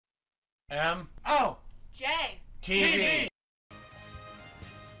MOJTV.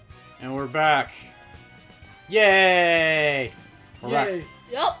 And we're back. Yay! We're back.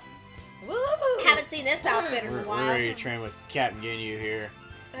 Yup. Woo! Haven't seen this outfit in a while. We're ready to train with Captain Ginyu here.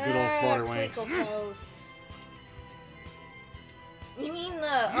 Good old Flutterwinks. Twinkle toes. You mean the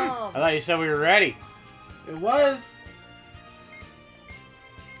I thought you said we were ready. It was.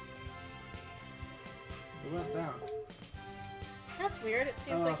 It went down. That's weird. It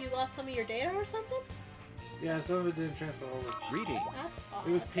seems like you lost some of your data or something. Yeah, some of it didn't transfer over. Reading. That's odd.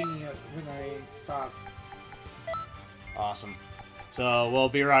 It was pinging it when I stopped. Awesome. So we'll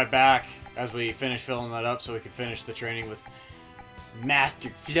be right back as we finish filling that up so we can finish the training with Master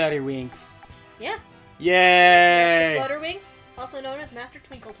Flutterwinks. Yeah. Yay! Master Flutterwinks, also known as Master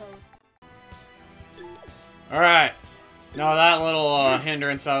Twinkle Toes. Alright. Now that little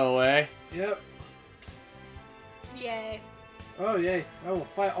hindrance out of the way. Yep. Yay. Oh, yay. I will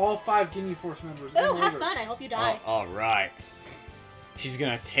fight all 5 Ginyu Force members. Oh, in have order. fun. I hope you die. Alright. She's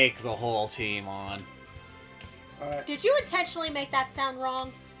gonna take the whole team on. Alright. Did you intentionally make that sound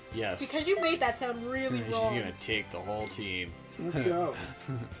wrong? Yes. Because you made that sound really She's wrong. gonna take the whole team. Let's go.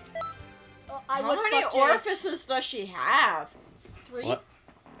 I How would many fuck Jace. orifices does she have? 3? What?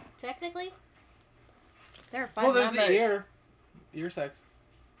 Technically? There are 5 Well, there's members. the ear. Ear sex.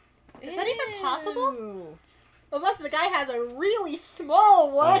 Is that even possible? Ew. Unless the guy has a really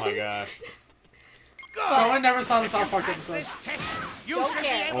small one. Oh my gosh. Someone never saw the South Park episode. Don't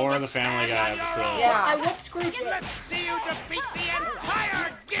care. Or the Family Guy episode. Yeah. I would Scrooge it. Let's see you defeat the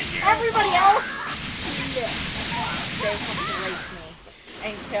entire Ginyu. Everybody else? No. Jake has to rape me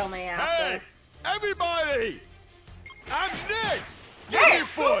and kill me after. Hey, everybody! I'm next. Hey, Ginyu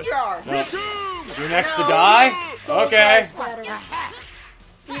Force. Solgar! Well, you're next to die? Okay. Soldier's better.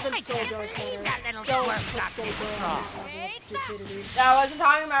 Even Soldier's better. Don't put Soldier on that level of stupidity. I wasn't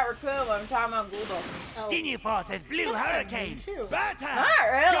talking about Raccoon, I was talking about Google. Oh. Ginyu Force is Blue That's Hurricane. fine, too. Butter. Not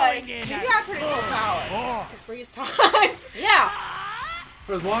really. Going in He's at got pretty cool power. full force. Freeze time. Yeah.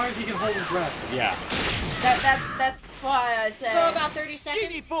 For as long as he can hold his breath. Yeah. That's why I said. So about 30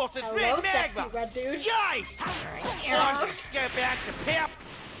 seconds. Ginyu Force is Hello, red sexy magma. red dude. Yikes! Someone can scare back to Pip.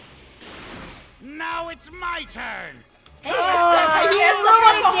 Now it's my turn. Hey, Oh, it's he the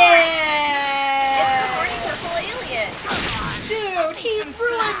horny ruined it! purple alien. Dude, he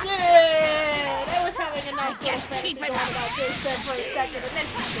ruined it! I was having a nice little fantasy going about Jace there for a second, and then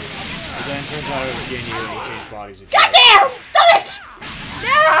he showed up. But then it turns out it was Ginyu and he changed bodies with Goddamn! Stop it!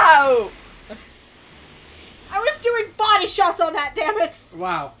 No! I was doing body shots on that, damn it!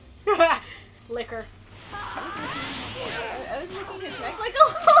 Wow. Liquor. I was licking his neck like a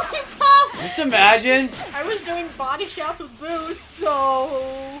lollipop. Just imagine. I was doing body shots with booze,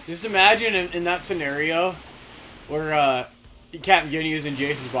 so... Just imagine in that scenario where Captain Ginyu's in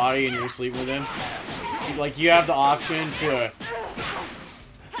Jace's body and you're sleeping with him. Like, you have the option to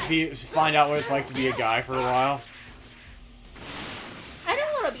find out what it's like to be a guy for a while. I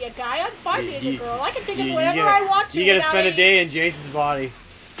don't want to be a guy, I'm fine being a girl. I can think of You whatever get I want to. You get to without spend a any- day in Jace's body.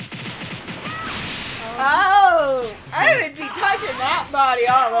 Oh, I would be touching that body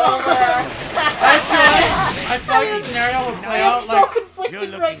all over. I feel like the scenario would play I am out so like...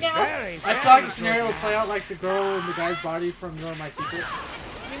 conflicted right now. I feel like the scenario would play out like the girl in the guy's body from You're My Secret.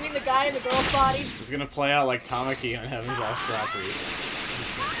 You mean the guy in the girl's body? It's gonna play out like Tamaki on Heaven's Lost Property.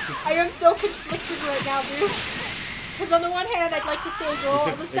 I am so conflicted right now, dude. Because on the one hand, I'd like to stay a girl. On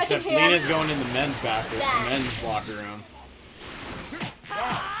the second Except hand, Lena's going in the men's bathroom, That. men's locker room.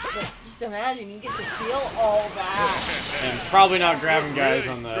 Yeah, but just imagine you get to feel all that. And probably not grabbing guys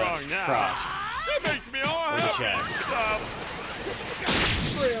on the strong now. crotch That makes me all or the happy. chest.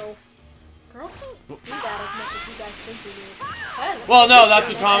 true. Girls don't do that as much as you guys think they do. Well, no, that's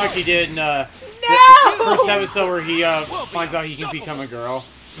what Tamaki did in the first episode where he finds out he can become a girl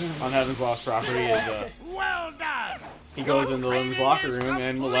on Heaven's Lost Property. Is Well done. he goes into Lim's locker room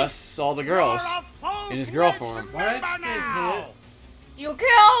and molests all the girls in his girl form. Why did I just get hit? You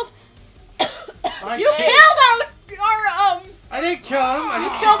killed. You killed our I didn't kill him. I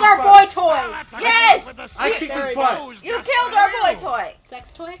just killed our boy toy. Yes. I kicked his butt. You killed our boy toy.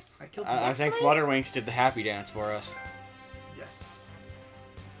 Sex toy? I killed his I think Flutterwinks did the happy dance for us. Yes.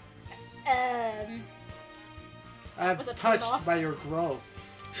 Was it I'm turned off? touched by your growth.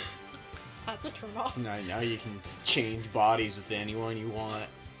 That's a turn off. Now you can change bodies with anyone you want.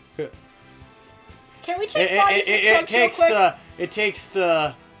 Can we change bodies with Trunks real quick? It takes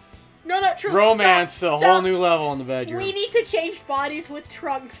the No, true. romance stop, to a whole stop. new level in the bedroom. We need to change bodies with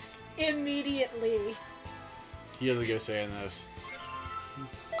Trunks immediately. He doesn't get a say in this.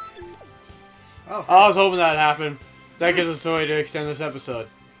 Oh. I was hoping that'd happen. That gives us a way to extend this episode.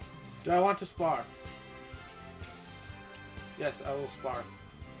 Do I want to spar? Yes, I will spar.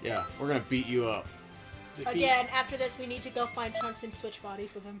 Yeah, we're gonna beat you up. Defeat. Again, after this, we need to go find Trunks and switch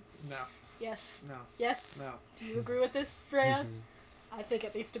bodies with him. No. Yes. No. Yes. No. Do you agree with this, Raiya? I think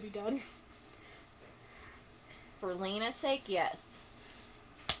it needs to be done. For Lena's sake, yes.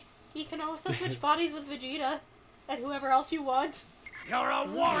 He can also switch bodies with Vegeta and whoever else you want. You're a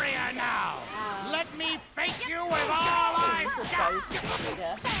warrior now. Let me face you with all I've Switch got. bodies with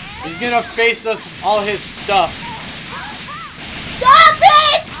Vegeta. He's gonna face us with all his stuff. Stop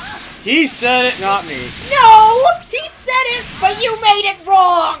it! He said it, not me. No! He said it, but you made it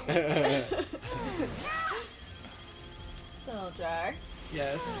wrong! Solgar.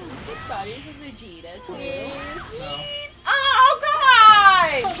 Yes. Switch bodies with Vegeta, too. Please. No. Oh, come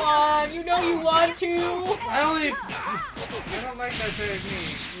on! Come on, you know you want to. I don't like that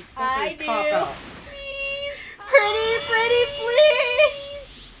technique. It's such I a do. cop out. Please. Pretty,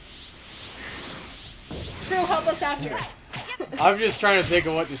 please. True, help us out here. I'm just trying to think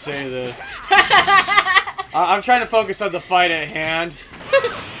of what to say to this. I'm trying to focus on the fight at hand.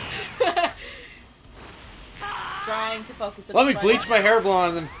 Trying to focus on Let the me fight. bleach my hair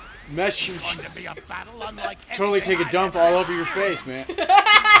blonde and then mesh you. Going to be a battle unlike Totally anything take a I've dump ever all over had. your face, man.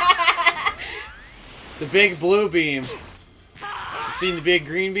 The big blue beam. Seen the big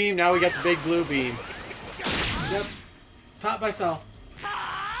green beam? Now we got the big blue beam. Yep. Top by Cell.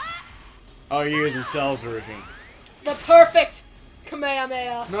 Oh, you're using Cell's version. The perfect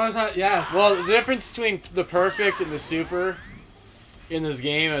Kamehameha. Notice how, yes. Well, the difference between the perfect and the super in this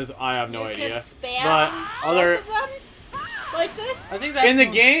game is I have no You idea. can spam But other both of them like this. I think that in the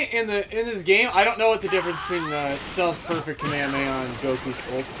game in this game, I don't know what the difference between Cell's perfect Kamehameha and Goku's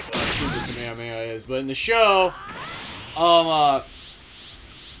super Kamehameha is, but in the show,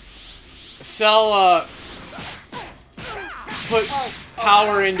 Cell put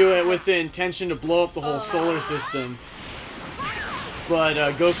power into it with the intention to blow up the whole solar system. But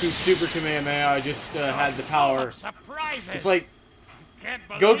Goku's Super Kamehameha just had the power. Surprises. It's like Can't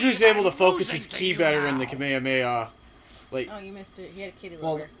believe Goku's able to I'm focus losing his to ki you better in now. the Kamehameha. Like, Oh, you missed it. He had a kitty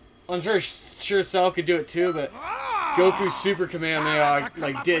well, liver. I'm very sure Cell could do it too, but Goku's Super Kamehameha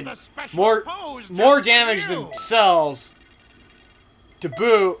like did more damage than Cell's. To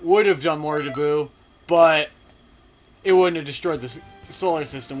boot would have done more to boot, but it wouldn't have destroyed the solar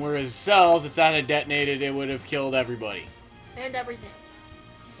system. Whereas Cell's, if that had detonated, it would have killed everybody. And everything.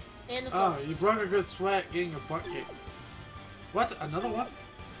 And the Oh, solar you system. broke a good sweat getting your butt kicked. What? Another one?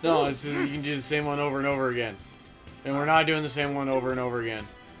 No, it's, you can do the same one over and over again. And we're not doing the same one over and over again.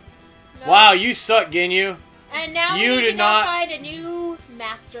 No. Wow, you suck, Ginyu. And now You we need did to go not- find a new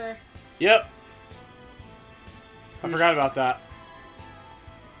master. Yep. I forgot about that.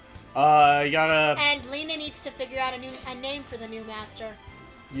 You gotta... And Lena needs to figure out a name for the new master.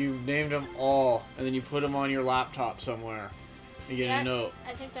 You named them all, and then you put them on your laptop somewhere. You get Yeah. a note.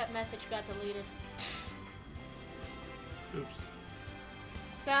 I think that message got deleted. Oops.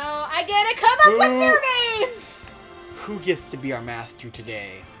 So I gotta come up with their names. Who gets to be our master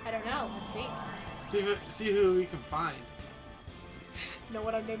today? I don't know. Let's see. See who we can find. Know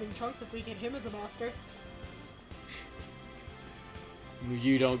what I'm naming Trunks if we get him as a master.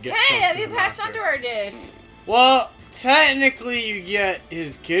 You don't get Hey, Trunks you as a passed master. Underwear did. Well, technically you get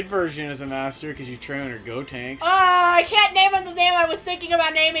his kid version as a master because you train under Gotenks. I can't name him the name I was thinking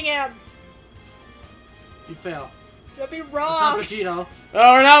about naming him. You fail. That'd be That's wrong. not Vegito.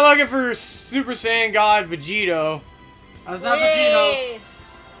 Oh, we're not looking for Super Saiyan God Vegito. That's not Vegito.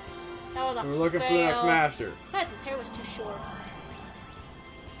 Please. That was a We're looking for the next fail. master. Besides, his hair was too short.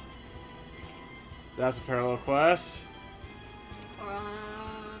 That's a parallel quest.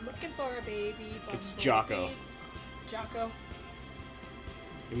 Looking for a baby. It's bumblebee. Jocko. Jocko.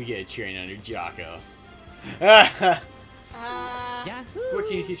 We get a train under Jocko. What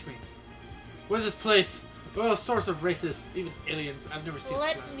can you teach me? What is this place? Oh, source of races, even aliens. I've never seen.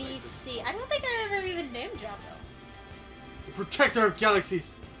 Let planet me like this. see. I don't think I ever even named Jocko. The protector of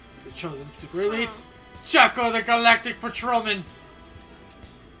galaxies. The chosen super elite. Jocko, the galactic patrolman.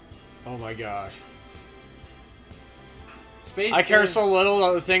 Oh my gosh. Space. I care is- so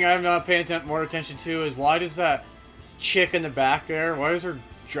little. The thing I'm not paying more attention to is why does that chick in the back there, why does her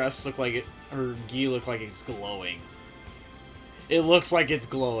dress look like it, her gi look like it's glowing? It looks like it's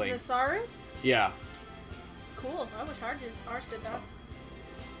glowing. The Saru? Yeah. Cool. I wish ours did that.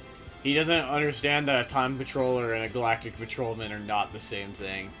 He doesn't understand that a time patroller and a galactic patrolman are not the same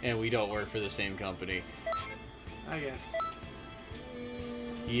thing, and we don't work for the same company. I guess.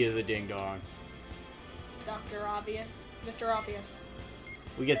 He is a ding dong. Dr. Obvious. Mr. Obvious.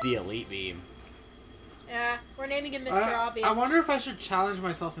 We get the elite beam. Yeah, we're naming him Mr. Obvious. I wonder if I should challenge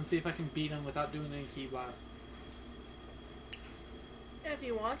myself and see if I can beat him without doing any key blasts. If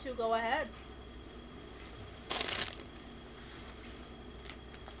you want to, go ahead.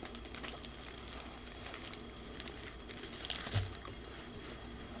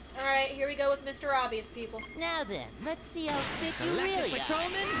 Alright, here we go with Mr. Obvious, people. Now then, let's see how fit you really are.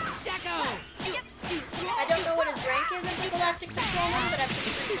 Patrolman, Jacko! I don't know what his rank is as a Galactic Patrolman, but I'm pretty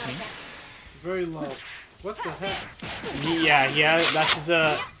sure he's not a captain. Very low. What the heck? Yeah, that's his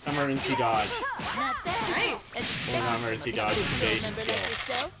emergency dodge. Not bad. Nice. Well, not emergency dodge, it's invasion skill.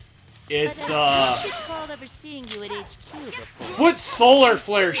 Yourself? It's I don't recall ever seeing you at HQ before. what Solar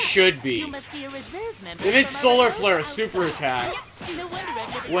Flare should You be. must be a reserve member. They made from Solar our Flare a remote super outpost. attack No wonder I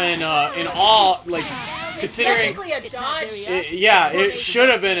never when saw you in before. all like It's considering technically a It's not dodge. very it, yeah, it should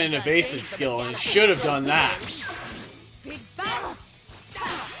have been an evasive skill and it should have done that. Big battle.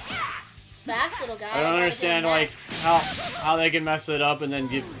 Fast little guy. I don't understand like how they can mess it up and then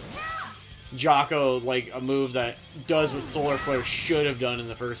give Jocko like a move that does what Solar Flare should have done in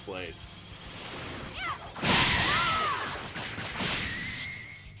the first place.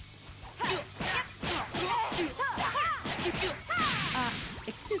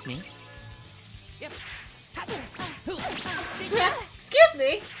 Excuse me. Excuse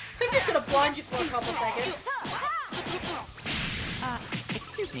me. I'm just gonna blind you for a couple seconds.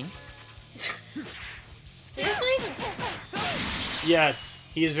 Excuse me. Seriously? Yes,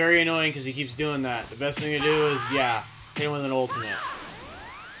 he is very annoying because he keeps doing that. The best thing to do is, yeah, hit him with an ultimate.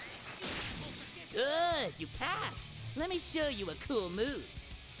 Good, you passed. Let me show you a cool move.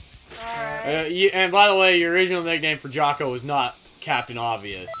 Alright. And by the way, your original nickname for Jocko was not Captain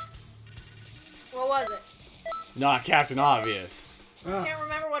Obvious. What was it? Not Captain Obvious. I can't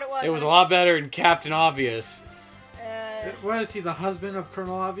remember what it was. It was a lot better than Captain Obvious. What is he, the husband of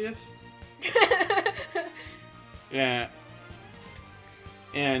Colonel Obvious? Yeah.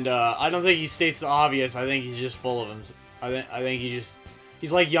 And I don't think he states the obvious. I think he's just full of him. I think he's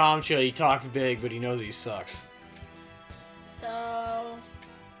like Yamcha. He talks big, but he knows he sucks. So,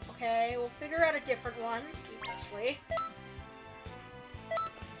 okay, we'll figure out a different one, eventually.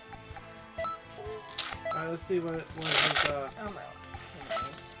 Alright, let's see what his,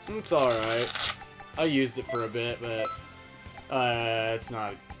 It's alright. I used it for a bit, but it's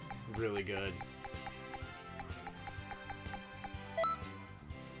not really good.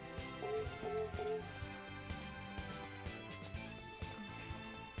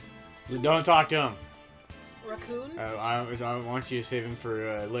 Don't talk to him. Raccoon? I want you to save him for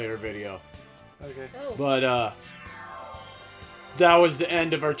a later video. Okay. Oh. But that was the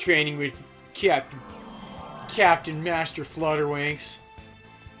end of our training with Captain Master Flutterwinks.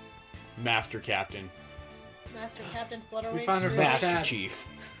 Master Captain. Master Captain Flutterwinks. We found ourselves Master Chad. Chief.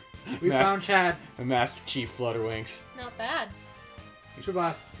 We found Chad. Master Chief Flutterwinks. Not bad.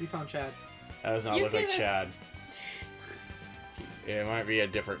 TrueBOSS, we found Chad. That does not You look like gave us- Chad. It might be a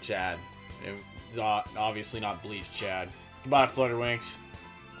different Chad. It's obviously not bleached Chad. Goodbye, Flutterwinks.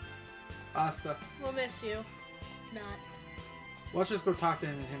 Asta. We'll miss you. Not. Let's just go talk to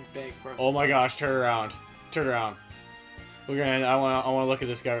him and him beg for us. Oh my gosh, turn around. Turn around. We're gonna I wanna look at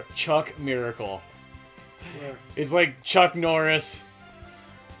this guy. Chuck Miracle. Where? It's like Chuck Norris.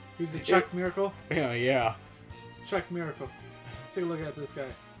 He's the Chuck Miracle? Yeah. Chuck Miracle. Let's take a look at this guy.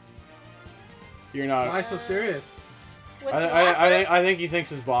 You're not. Why so serious? With glasses? I think he thinks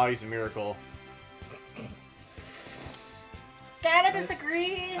his body's a miracle. Kinda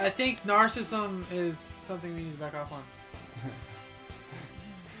disagree. I think narcissism is something we need to back off on.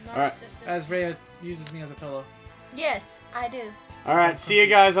 Narcissist. As Raiya uses me as a pillow. Yes, I do. Alright, see you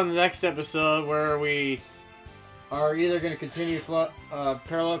guys on the next episode where we are either going to continue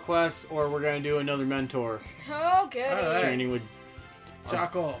parallel quests or we're going to do another mentor Oh, goody. Alright. training with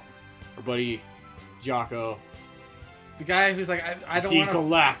Jocko. our buddy Jocko. The guy who's like, I don't The want to...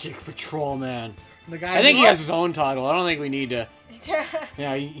 Galactic Patrolman. The guy I think he who- has his own title. I don't think we need to.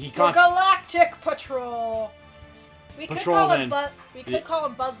 Yeah, he The const- Galactic Patrol. We could call him Patrolman. call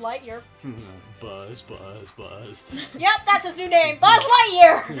him Buzz Lightyear. Buzz, Buzz, Buzz. Yep, that's his new name. Buzz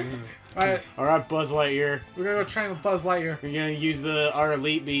Lightyear. Alright, Alright, Buzz Lightyear. we're gonna go train with Buzz Lightyear. We're gonna use our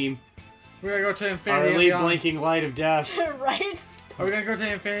elite beam. We're gonna go to Our Infinity and elite Beyond. blinking light of death. Right? Are we gonna go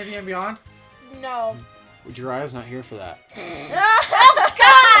to Infinity and Beyond? No. Jiraiya's not here for that. Oh,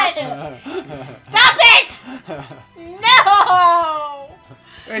 God! Stop it! No!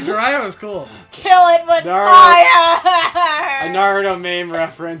 Hey, Jiraiya was cool. Kill it with Naruto. fire! A Naruto meme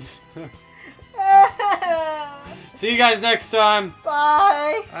reference. See you guys next time.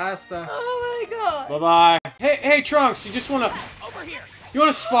 Bye. Asta. Oh my God. Bye bye. Hey Trunks, you just wanna Over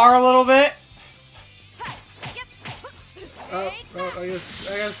here. spar a little bit? I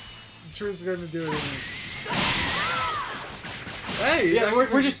guess True's gonna do it anyway. Hey, yeah,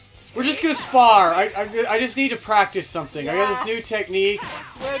 we're just gonna spar. I just need to practice something. I got this new technique.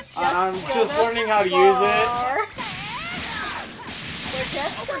 I'm just learning how to use it. We're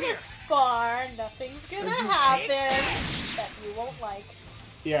just gonna spar. Nothing's gonna happen that you won't like.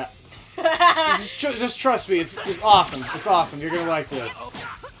 Yeah. just trust me. It's awesome. It's awesome. You're gonna like this.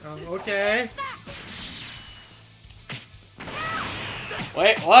 Okay.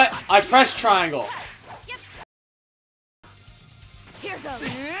 Wait, what? I pressed triangle. Here goes.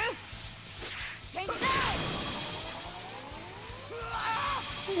 Change it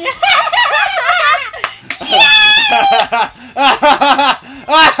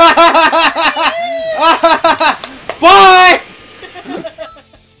Bye!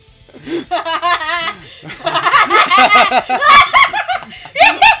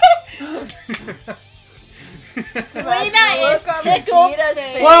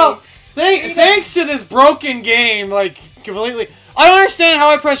 Well, thanks to this broken game, like, completely... I don't understand how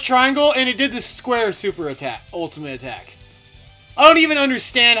I pressed triangle and it did this square super attack, ultimate attack. I don't even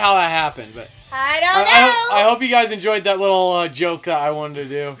understand how that happened, but... I don't know! I hope you guys enjoyed that little joke that I wanted to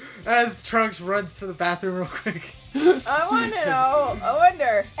do. As Trunks runs to the bathroom real quick. I want to know. I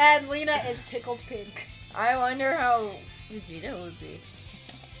wonder. And Lena is tickled pink. I wonder how Vegeta would be.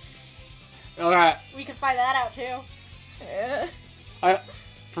 Alright. We can find that out too. Yeah.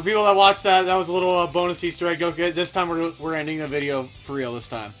 For people that watched that, that was a little bonus Easter egg. Okay, this time we're ending the video for real this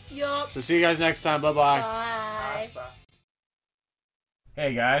time. Yup. So see you guys next time. Bye-bye. Bye.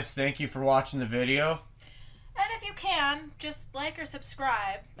 Hey guys, thank you for watching the video. And if you can, just like or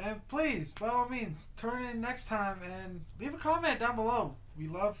subscribe. And please, by all means, turn in next time and leave a comment down below. We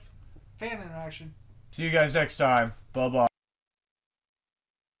love fan interaction. See you guys next time. Bye-bye.